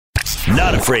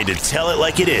Not afraid to tell it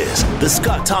like it is. The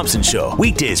Scott Thompson Show,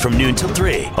 weekdays from noon till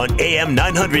 3 on AM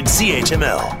 900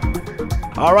 CHML.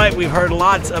 All right, we've heard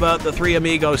lots about the Three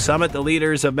Amigos Summit. The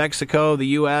leaders of Mexico, the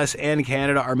U.S., and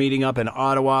Canada are meeting up in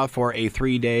Ottawa for a for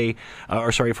the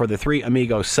Three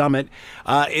Amigos Summit.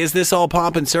 Is this all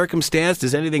pomp and circumstance?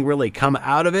 Does anything really come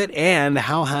out of it? And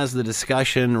how has the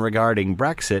discussion regarding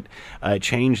Brexit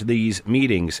changed these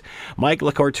meetings? Mike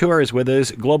LeCouture is with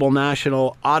us, Global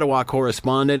National Ottawa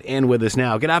correspondent, and with us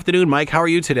now. Good afternoon, Mike. How are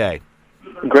you today?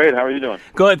 Great. How are you doing?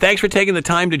 Good. Thanks for taking the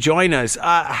time to join us.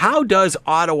 How does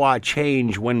Ottawa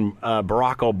change when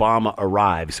Barack Obama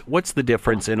arrives? What's the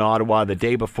difference in Ottawa the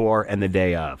day before and the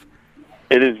day of?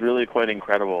 It is really quite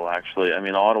incredible, actually. I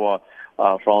mean, Ottawa,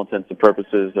 for all intents and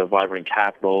purposes, a vibrant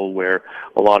capital where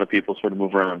a lot of people sort of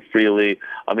move around freely.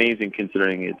 Amazing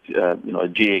considering it's a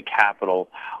G8 capital.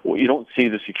 Well, you don't see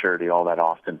the security all that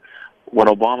often. When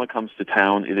Obama comes to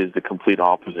town, it is the complete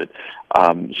opposite.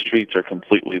 Streets are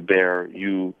completely bare.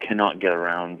 You cannot get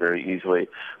around very easily.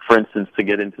 For instance, to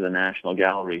get into the National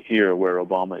Gallery here, where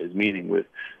Obama is meeting with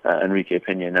Enrique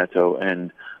Peña Nieto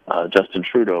and Justin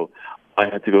Trudeau, I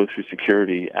had to go through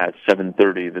security at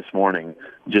 7:30 this morning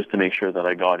just to make sure that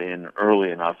I got in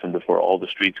early enough and before all the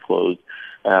streets closed.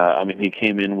 He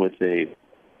came in with a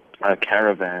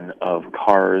caravan of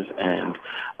cars and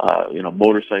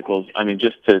motorcycles. I mean,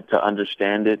 just to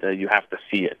understand it, you have to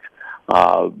see it.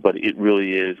 But it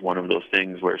really is one of those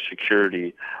things where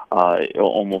security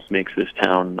almost makes this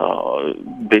town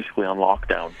basically on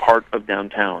lockdown. Part of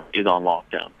downtown is on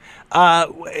lockdown.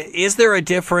 Is there a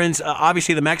difference?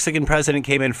 Obviously, the Mexican president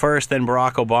came in first, then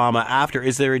Barack Obama after.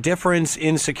 Is there a difference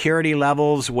in security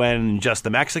levels when just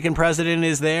the Mexican president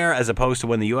is there as opposed to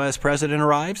when the U.S. president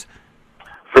arrives?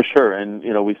 For sure, and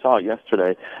we saw it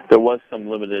yesterday. There was some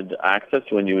limited access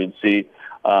when you would see,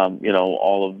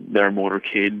 all of their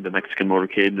motorcade, the Mexican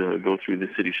motorcade, go through the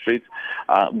city streets,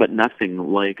 but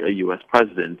nothing like a U.S.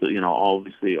 president.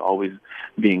 Obviously, always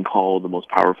being called the most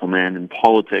powerful man in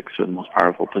politics or the most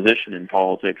powerful position in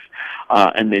politics,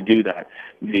 and they do that.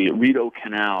 The Rideau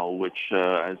Canal, which,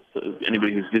 as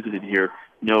anybody who's visited here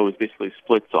knows, basically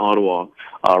splits Ottawa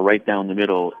right down the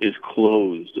middle, is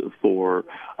closed for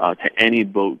to any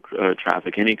boat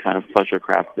traffic, any kind of pleasure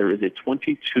craft. There is a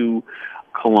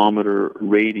 22-kilometer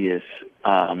radius,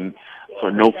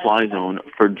 no-fly zone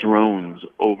for drones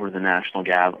over the National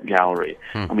Gallery.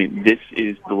 I mean, this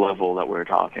is the level that we're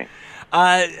talking.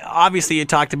 Obviously, you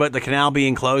talked about the canal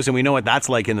being closed, and we know what that's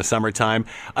like in the summertime.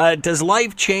 Does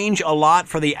life change a lot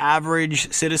for the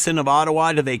average citizen of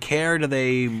Ottawa? Do they care? Do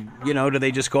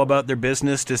they just go about their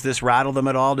business? Does this rattle them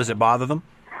at all? Does it bother them?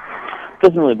 It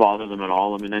doesn't really bother them at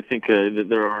all. I mean, I think that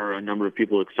there are a number of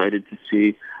people excited to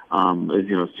see,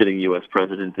 sitting U.S.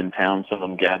 president in town. Some of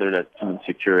them gathered at some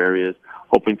secure areas,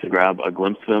 hoping to grab a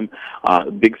glimpse of him.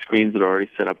 Big screens that are already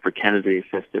set up for Canada Day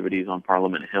festivities on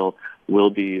Parliament Hill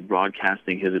will be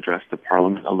broadcasting his address to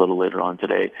Parliament a little later on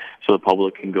today, so the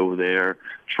public can go there,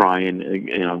 try and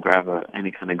grab any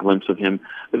kind of glimpse of him.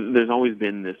 There's always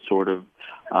been this sort of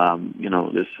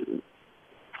this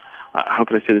how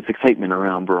could I say, this excitement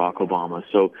around Barack Obama.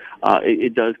 So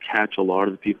it does catch a lot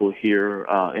of the people here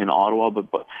in Ottawa,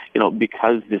 but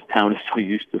because this town is so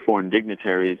used to foreign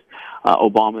dignitaries,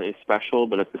 Obama is special,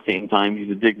 but at the same time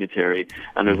he's a dignitary,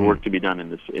 and there's work to be done in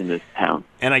this town.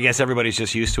 And I guess everybody's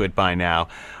just used to it by now.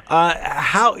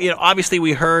 Obviously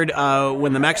we heard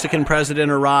when the Mexican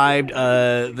president arrived,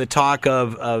 the talk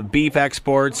of beef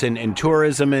exports and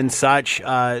tourism and such.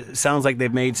 Sounds like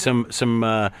they've made some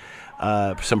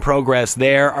progress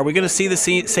there. Are we going to see the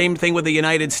same thing with the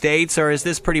United States, or is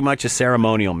this pretty much a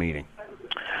ceremonial meeting?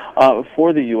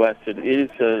 For the U.S., it is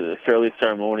fairly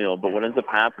ceremonial, but what ends up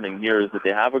happening here is that they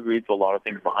have agreed to a lot of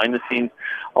things behind the scenes.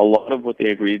 A lot of what they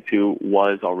agreed to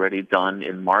was already done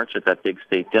in March at that big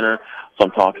state dinner. So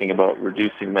I'm talking about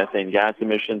reducing methane gas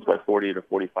emissions by 40 to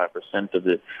 45% of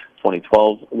the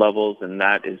 2012 levels, and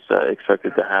that is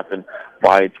expected to happen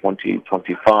by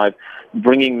 2025.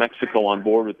 Bringing Mexico on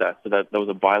board with that, so that was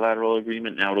a bilateral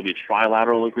agreement. Now it'll be a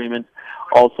trilateral agreement.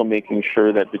 Also making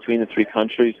sure that between the three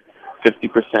countries,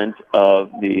 50% of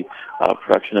the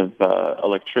production of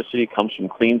electricity comes from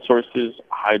clean sources,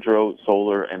 hydro,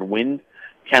 solar, and wind.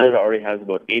 Canada already has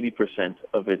about 80%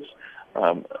 of its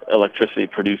electricity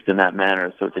produced in that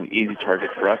manner, so it's an easy target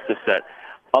for us to set.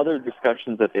 Other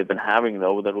discussions that they've been having,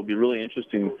 though, that will be really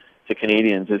interesting to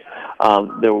Canadians is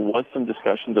there was some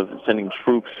discussions of sending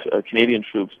troops, Canadian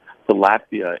troops, to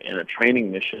Latvia in a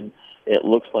training mission. It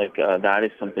looks like that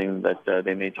is something that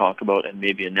they may talk about and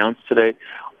maybe announce today.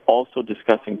 also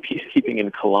discussing peacekeeping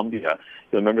in Colombia.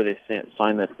 You remember they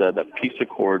signed that peace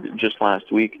accord just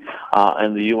last week,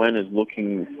 and the UN is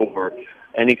looking for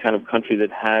any kind of country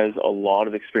that has a lot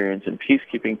of experience in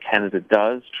peacekeeping. Canada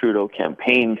does. Trudeau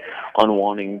campaigned on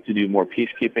wanting to do more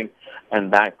peacekeeping,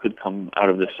 and that could come out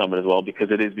of this summit as well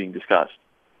because it is being discussed.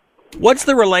 What's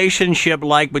the relationship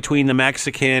like between the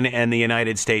Mexican and the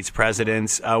United States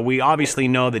presidents? We obviously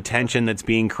know the tension that's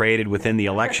being created within the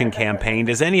election campaign.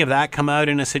 Does any of that come out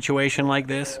in a situation like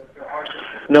this?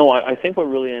 No, I think what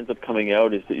really ends up coming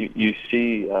out is that you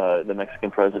see the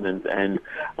Mexican president and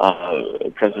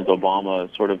President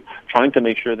Obama sort of trying to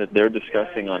make sure that they're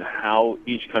discussing on how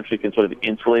each country can sort of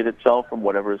insulate itself from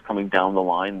whatever is coming down the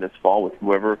line this fall with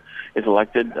whoever is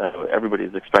elected. Everybody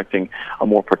is expecting a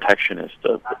more protectionist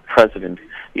president,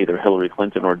 either Hillary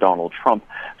Clinton or Donald Trump.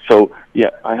 So,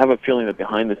 yeah, I have a feeling that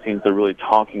behind the scenes they're really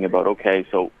talking about, okay,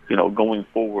 so, going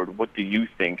forward, what do you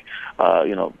think?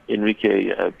 Enrique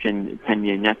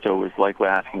Peña Nieto is likely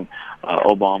asking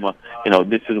Obama,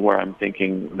 this is where I'm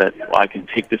thinking that I can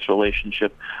take this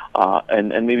relationship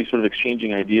and maybe sort of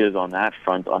exchanging ideas on that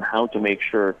front on how to make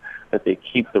sure that they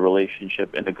keep the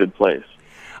relationship in a good place.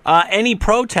 Any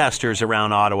protesters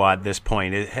around Ottawa at this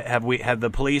point? Have the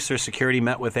police or security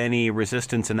met with any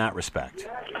resistance in that respect?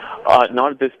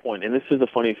 Not at this point. And this is the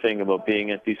funny thing about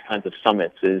being at these kinds of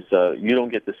summits is you don't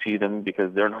get to see them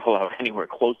because they're not allowed anywhere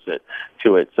close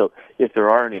to it. So if there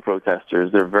are any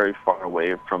protesters, they're very far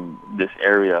away from this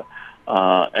area.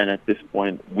 And at this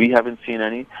point, we haven't seen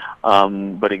any.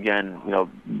 But again,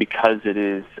 because it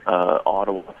is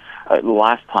Ottawa,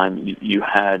 last time you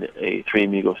had a Three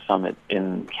Amigos summit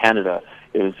in Canada,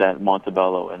 it was at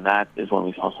Montebello, and that is when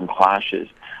we saw some clashes.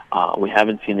 We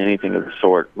haven't seen anything of the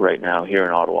sort right now here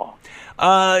in Ottawa.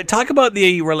 Talk about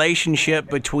the relationship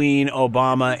between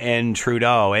Obama and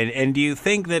Trudeau, and do you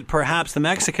think that perhaps the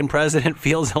Mexican president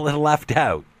feels a little left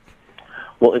out?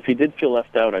 Well, if he did feel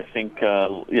left out, I think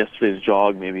yesterday's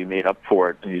jog maybe made up for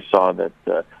it. You saw that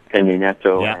Peña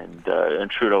Nieto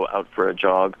and Trudeau out for a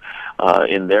jog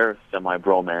in their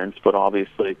semi-bromance, but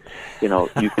obviously,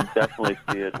 you could definitely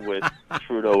see it with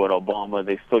Trudeau and Obama.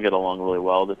 They still get along really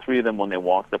well. The three of them, when they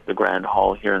walked up the Grand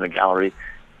Hall here in the gallery,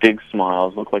 big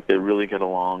smiles, look like they really get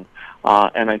along.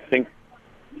 And I think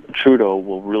Trudeau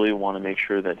will really want to make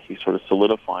sure that he sort of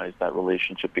solidifies that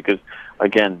relationship because,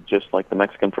 again, just like the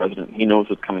Mexican president, he knows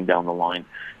what's coming down the line.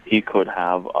 He could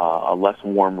have a less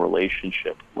warm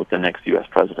relationship with the next U.S.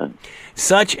 president.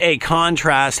 Such a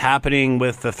contrast happening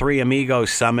with the Three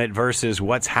Amigos summit versus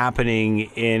what's happening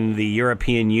in the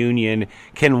European Union.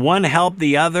 Can one help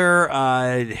the other?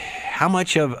 How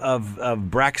much of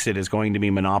Brexit is going to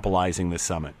be monopolizing this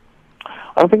summit?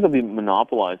 I don't think they'll be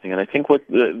monopolizing it. I think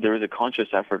there is a conscious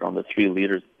effort on the three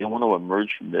leaders. They want to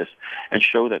emerge from this and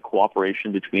show that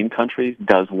cooperation between countries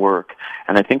does work.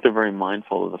 And I think they're very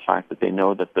mindful of the fact that they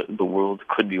know that the world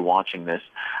could be watching this,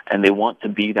 and they want to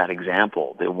be that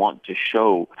example. They want to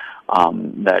show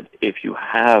that if you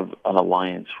have an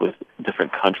alliance with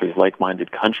different countries,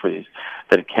 like-minded countries,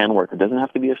 that it can work. It doesn't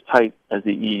have to be as tight as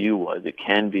the EU was. It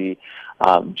can be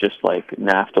just like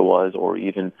NAFTA was, or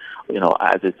even,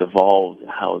 as it's evolved,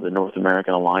 how the North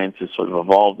American alliance has sort of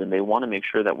evolved. And they want to make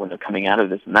sure that when they're coming out of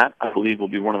this, and that, I believe, will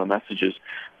be one of the messages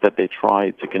that they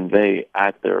try to convey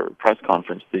at their press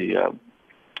conference, the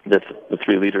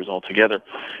three leaders all together,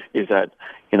 is that,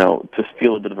 to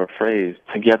steal a bit of a phrase,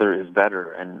 together is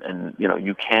better, and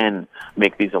you can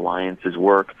make these alliances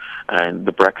work, and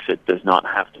the Brexit does not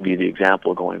have to be the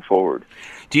example going forward.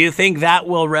 Do you think that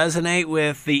will resonate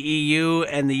with the EU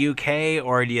and the UK,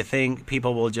 or do you think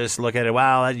people will just look at it,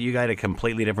 wow, you got a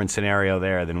completely different scenario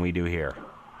there than we do here?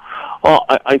 Well,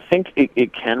 I think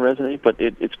it can resonate, but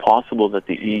it's possible that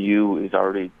the EU is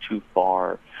already too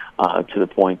far to the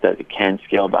point that it can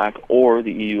scale back, or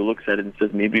the EU looks at it and says,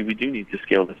 maybe we do need to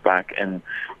scale this back and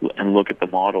look at the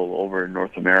model over in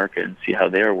North America and see how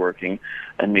they're working,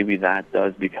 and maybe that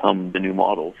does become the new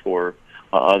model for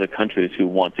other countries who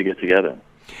want to get together.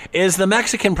 Is the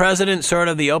Mexican president sort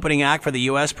of the opening act for the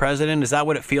U.S. president? Is that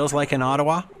what it feels like in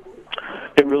Ottawa?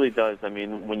 It really does. I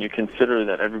mean, when you consider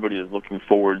that everybody is looking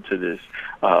forward to this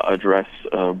address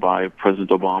by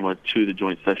President Obama to the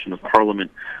joint session of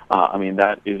Parliament,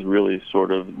 that is really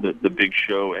sort of the big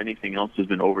show. Anything else has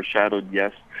been overshadowed.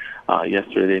 Yes,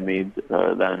 yesterday they made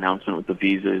that announcement with the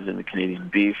visas and the Canadian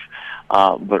beef.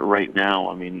 But right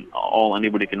now, all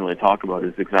anybody can really talk about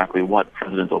is exactly what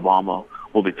President Obama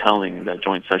will be telling that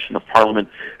joint session of Parliament.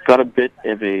 Got a bit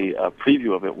of a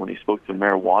preview of it when he spoke to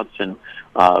Mayor Watson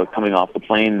coming off the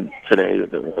plane today.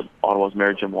 Ottawa's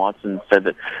Mayor Jim Watson said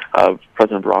that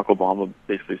President Barack Obama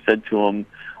basically said to him,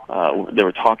 they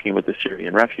were talking about the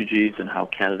Syrian refugees and how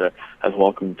Canada has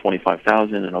welcomed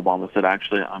 25,000, and Obama said,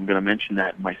 actually, I'm going to mention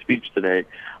that in my speech today.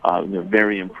 They're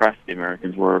very impressed, the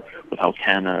Americans were, with how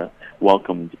Canada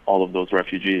welcomed all of those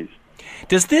refugees.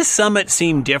 Does this summit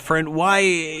seem different? Why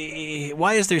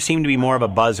does there seem to be more of a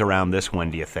buzz around this one,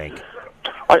 do you think?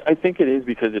 I think it is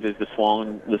because it is the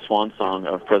swan song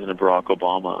of President Barack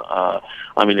Obama.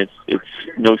 I mean, it's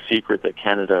no secret that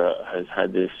Canada has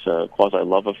had this quasi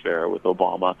love affair with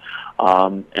Obama,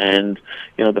 and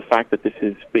the fact that this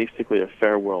is basically a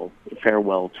farewell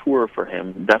tour for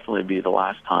him, definitely be the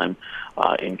last time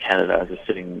in Canada as a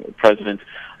sitting president,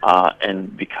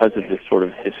 and because of this sort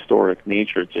of historic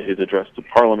nature to his address to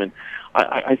Parliament,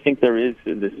 I think there is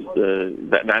this.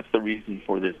 That's the reason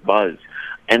for this buzz.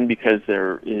 And because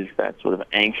there is that sort of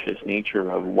anxious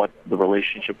nature of what the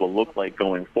relationship will look like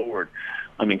going forward.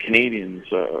 I mean, Canadians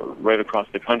right across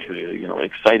the country,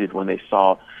 excited when they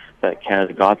saw that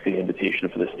Canada got the invitation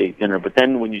for the state dinner. But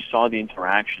then when you saw the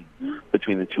interaction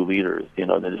between the two leaders,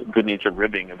 the good-natured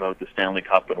ribbing about the Stanley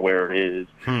Cup and where it is,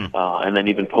 and then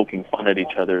even poking fun at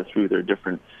each other through their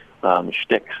different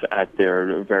shticks at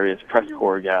their various press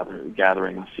corps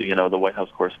gatherings, the White House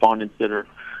Correspondents' Dinner,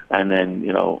 and then,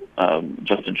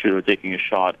 Justin Trudeau taking a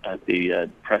shot at the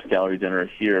press gallery dinner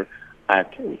here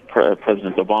at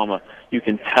President Obama. You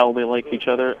can tell they like each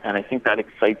other, and I think that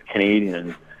excites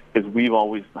Canadians because we've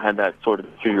always had that sort of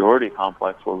superiority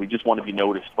complex where we just want to be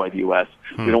noticed by the U.S.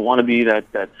 We don't want to be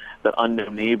that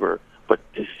unknown neighbor. But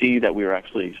to see that we were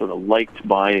actually sort of liked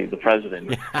by the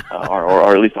president,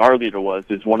 or at least our leader was,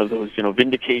 is one of those,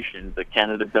 vindications that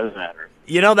Canada does matter.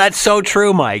 That's so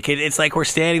true, Mike. It's like we're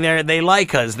standing there, they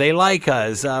like us.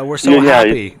 We're so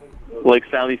happy. Like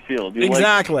Sally Field.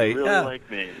 Exactly. Really like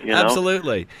me.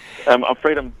 Absolutely. I'm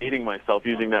afraid I'm dating myself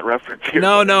using that reference here.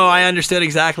 No, I understood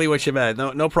exactly what you meant.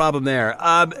 No problem there.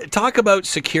 Talk about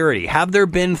security. Have there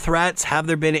been threats? Have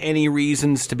there been any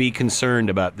reasons to be concerned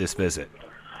about this visit?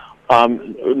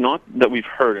 Not that we've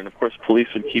heard, and of course police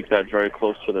would keep that very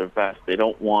close to their vest. They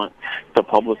don't want to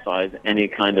publicize any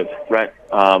kind of threat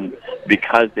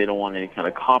because they don't want any kind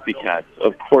of copycats.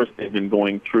 Of course, they've been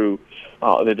going through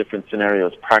the different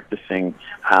scenarios, practicing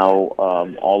how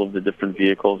all of the different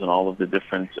vehicles and all of the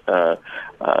different,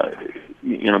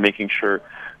 making sure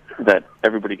that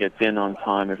everybody gets in on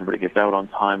time, everybody gets out on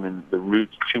time, and the route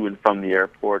to and from the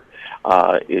airport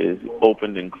is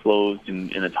opened and closed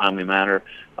in a timely manner.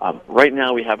 Right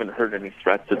now, we haven't heard any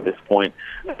threats at this point.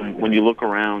 When you look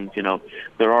around,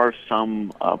 there are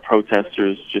some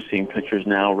protesters, just seeing pictures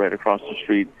now right across the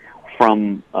street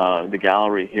from the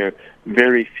gallery here.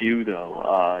 Very few,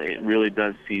 though. It really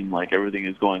does seem like everything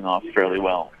is going off fairly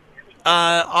well.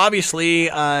 Obviously,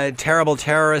 terrible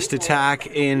terrorist attack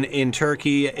in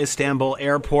Turkey, Istanbul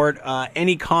airport.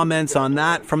 Any comments on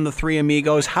that from the three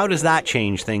amigos? How does that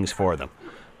change things for them?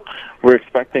 We're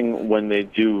expecting when they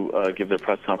do give their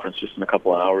press conference just in a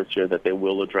couple of hours here that they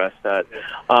will address that.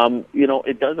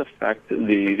 It does affect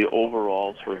the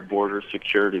overall sort of border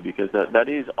security because that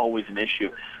is always an issue.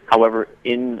 However,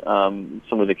 in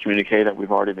some of the communique that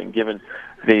we've already been given,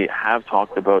 they have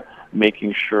talked about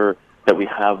making sure that we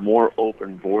have more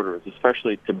open borders,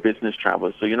 especially to business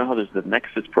travelers. So how there's the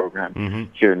Nexus program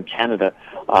here in Canada.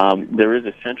 There is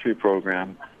a Sentry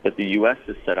program that the U.S.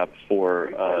 has set up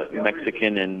for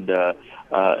Mexican and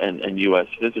U.S.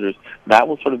 visitors. That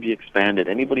will sort of be expanded.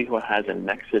 Anybody who has a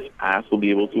Nexus pass will be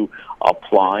able to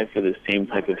apply for the same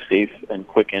type of safe and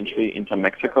quick entry into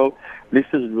Mexico. This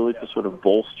is really to sort of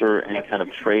bolster any kind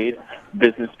of trade.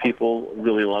 Business people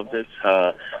really love this.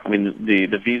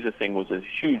 The visa thing was a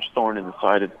huge thorn in the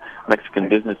side of Mexican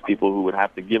business people who would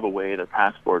have to give away their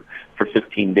passport for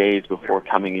 15 days before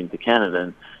coming into Canada.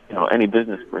 And any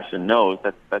business person knows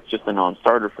that that's just a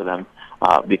non-starter for them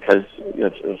because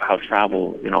of how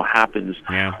travel, happens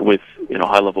with,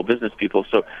 high-level business people.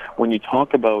 So when you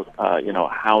talk about,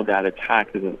 how that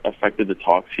attack has affected the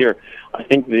talks here, I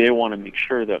think they want to make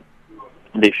sure that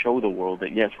they show the world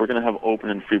that, yes, we're going to have open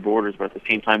and free borders, but at the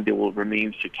same time, they will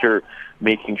remain secure,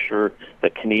 making sure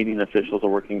that Canadian officials are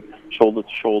working shoulder to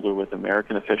shoulder with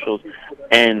American officials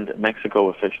and Mexican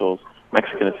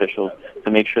officials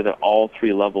to make sure that all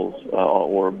three levels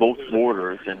or both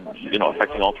borders and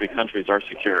affecting all three countries are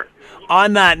secure.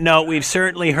 On that note, we've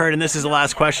certainly heard, and this is the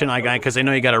last question I got because I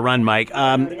know you got to run, Mike.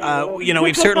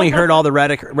 We've certainly heard all the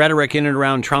rhetoric in and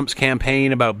around Trump's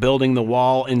campaign about building the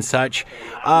wall and such.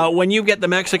 When you get the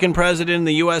Mexican president and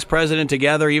the U.S. president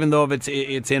together, even though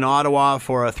it's in Ottawa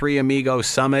for a Three Amigos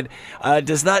summit,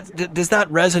 does that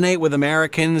resonate with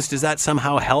Americans? Does that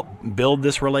somehow help build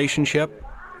this relationship?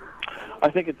 I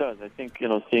think it does. I think,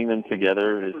 seeing them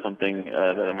together is something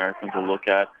that Americans will look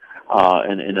at.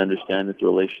 and understand that the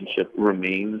relationship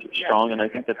remains strong. And I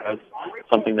think that that's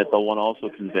something that they'll want to also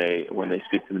convey when they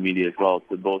speak to the media as well,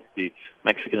 to both the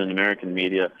Mexican and American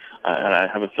media. And I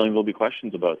have a feeling there'll be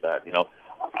questions about that.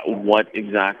 What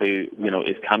exactly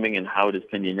is coming, and how does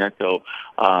Peña Nieto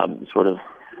sort of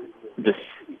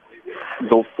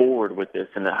go forward with this,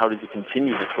 and how does he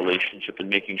continue this relationship and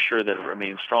making sure that it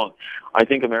remains strong? I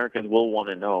think Americans will want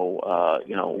to know,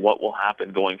 what will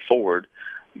happen going forward.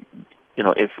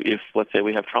 If let's say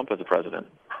we have Trump as a president.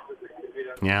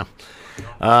 Yeah,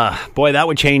 boy, that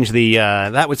would change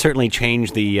that would certainly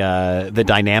change the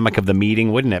dynamic of the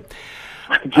meeting, wouldn't it?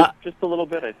 Just a little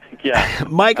bit, I think, yeah.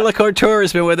 Mike LeCouture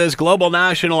has been with us, Global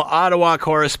National Ottawa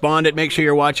correspondent. Make sure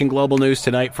you're watching Global News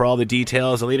tonight for all the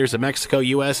details. The leaders of Mexico,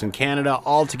 U.S., and Canada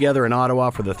all together in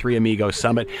Ottawa for the Three Amigos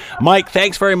Summit. Mike,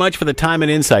 thanks very much for the time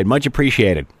and insight. Much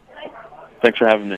appreciated. Thanks for having me.